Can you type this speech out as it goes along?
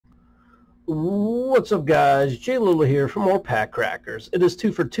What's up, guys? Jay Little here for more PackCrackers. It is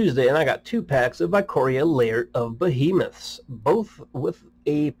 2 for Tuesday, and I got 2 packs of Ikoria Lair of Behemoths, both with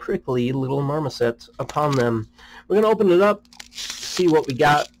a prickly little marmoset upon them. We're going to open it up, see what we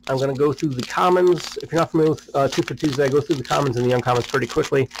got. I'm going to go through the commons. If you're not familiar with 2 for Tuesday, I go through the commons and the uncommons pretty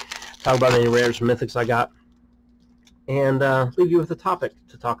quickly, talk about any rares and mythics I got, and leave you with a topic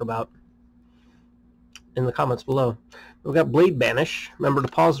to talk about in the comments below. We've got Blade Banish. Remember to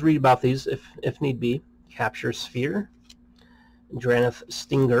pause to read about these if need be. Capture Sphere, Draneth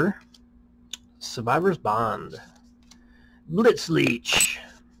Stinger, Survivor's Bond, Blitz Leech,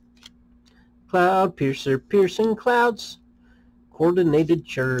 Cloud Piercer, Piercing Clouds, Coordinated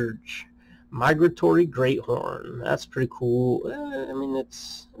Charge, Migratory Greathorn. That's pretty cool. I mean,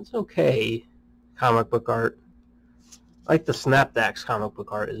 it's okay. Comic book art. I like the Snapdax comic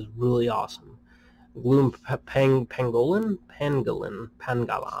book art. Is really awesome. Gloom Pangolin?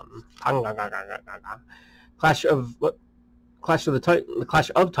 Clash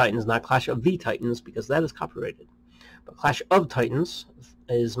of Titans, not Clash of the Titans, because that is copyrighted. But Clash of Titans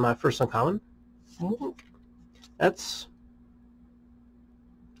is my first uncommon. That's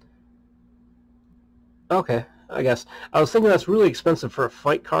okay, I guess. I was thinking that's really expensive for a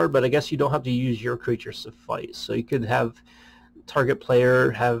fight card, but I guess you don't have to use your creatures to fight. So you could have target player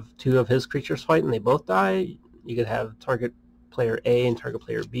have 2 of his creatures fight and they both die. You could have target player A and target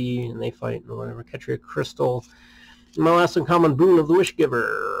player B and they fight or whatever. Ketria Crystal. My last uncommon, Boon of the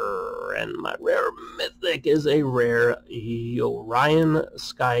Wishgiver. And my rare mythic is a rare Orion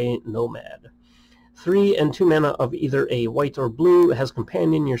Sky Nomad. 3 and 2 mana of either a white or blue. It has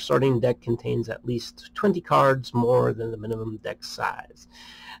companion. Your starting deck contains at least 20 cards more than the minimum deck size.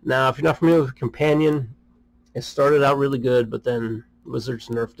 Now, if you're not familiar with companion, it started out really good, but then Wizards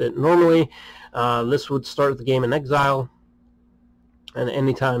nerfed it. Normally, this would start the game in exile, and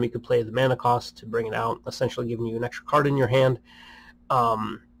anytime you could play the mana cost to bring it out, essentially giving you an extra card in your hand.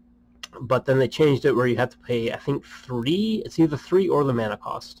 But then they changed it where you had to pay, I think, 3. It's either 3 or the mana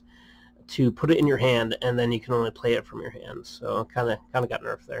cost to put it in your hand, and then you can only play it from your hand. So kind of got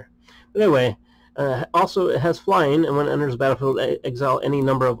nerfed there. But anyway. Also, it has flying, and when it enters the battlefield, exile any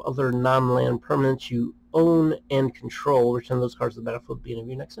number of other non-land permanents you own and control. Return those cards to the battlefield at the beginning of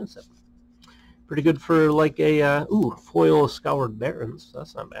your next instep. Pretty good for like a foil Scoured Barrens.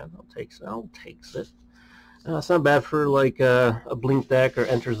 That's not bad. I'll take it. It's not bad for like a blink deck or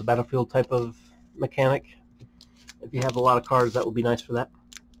enters the battlefield type of mechanic. If you have a lot of cards, that would be nice for that.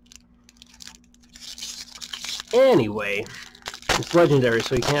 Anyway. It's legendary,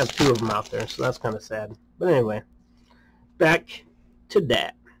 so you can't have 2 of them out there, so that's kind of sad. But anyway, back to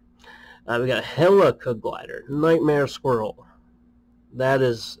that. We got Helica Glider, Nightmare Squirrel. That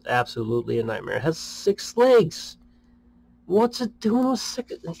is absolutely a nightmare. It has 6 legs. What's it doing with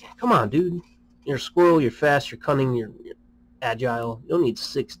 6? Come on, dude. You're a squirrel, you're fast, you're cunning, you're agile. You don't need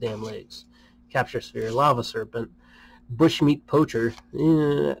 6 damn legs. Capture Sphere, Lava Serpent, Bushmeat Poacher.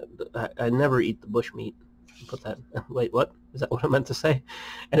 I never eat the bushmeat. Put that. Wait, what? Is that what I meant to say?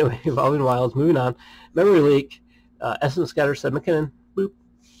 Anyway, Evolving Wilds, moving on. Memory Leak, Essence Scatter, Seb McKinnon, boop.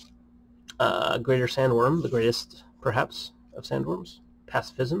 Greater Sandworm, the greatest, perhaps, of sandworms.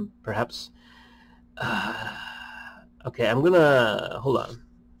 Pacifism, perhaps. Okay, I'm gonna, hold on.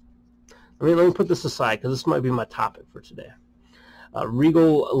 Let me put this aside, because this might be my topic for today.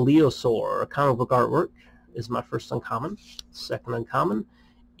 Regal Leosaur, comic book artwork, is my first uncommon. Second uncommon,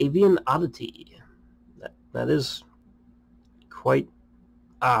 Avian Oddity. That is quite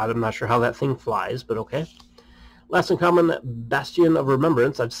odd. I'm not sure how that thing flies, but okay. Last uncommon, Bastion of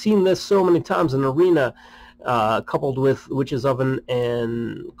Remembrance. I've seen this so many times in Arena, coupled with Witch's Oven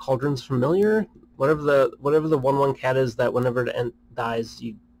and Cauldron's Familiar. Whatever the 1/1 cat is that whenever it dies,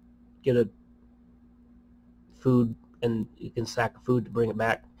 you get a food and you can stack a food to bring it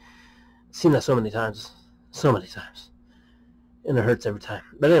back. I've seen that so many times, and it hurts every time.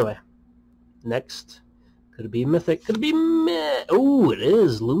 But anyway, next. Could it be mythic? Could it be Oh, it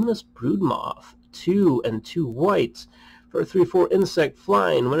is Luminous Broodmoth. 2 and 2 whites for a 3/4 insect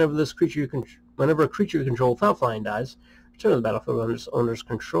flying. Whenever a creature you control without flying dies, return to the battlefield under its owner's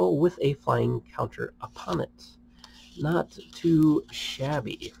control with a flying counter upon it. Not too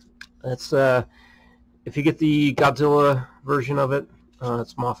shabby. That's if you get the Godzilla version of it,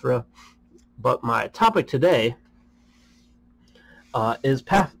 it's Mothra. But my topic today is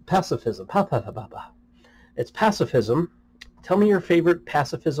pacifism. It's pacifism. Tell me your favorite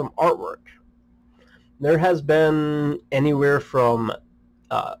pacifism artwork. There has been anywhere from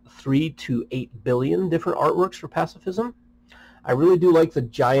 3 to 8 billion different artworks for pacifism. I really do like the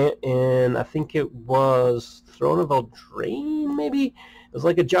giant in, I think it was Throne of Eldraine, maybe? It was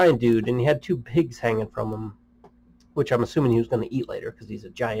like a giant dude, and he had two pigs hanging from him, which I'm assuming he was going to eat later because he's a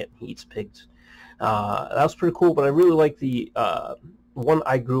giant and he eats pigs. That was pretty cool, but I really like the one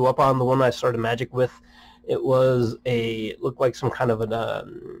I grew up on, the one I started Magic with. It looked like some kind of a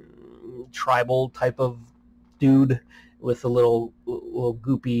tribal type of dude with a little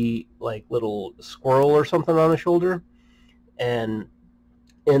goopy, like, little squirrel or something on his shoulder. And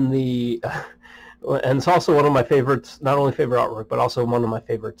and it's also one of my favorites, not only favorite artwork, but also one of my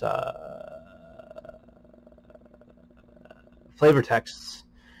favorite flavor texts,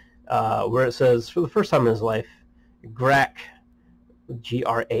 where it says, for the first time in his life, Grack,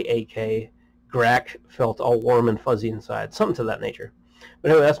 Graak, Grack felt all warm and fuzzy inside, something to that nature.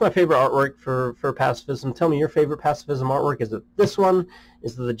 But anyway, that's my favorite artwork for pacifism. Tell me your favorite pacifism artwork. Is it this one?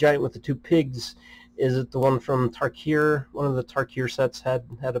 Is it the giant with the two pigs? Is it the one from Tarkir? One of the Tarkir sets had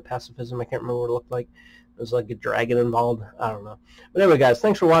a pacifism. I can't remember what it looked like. It was like a dragon involved. I don't know. But anyway, guys,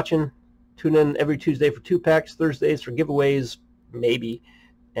 thanks for watching. Tune in every Tuesday for 2-packs, Thursdays for giveaways, maybe,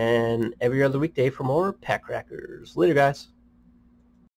 and every other weekday for more PackCrackers. Later, guys.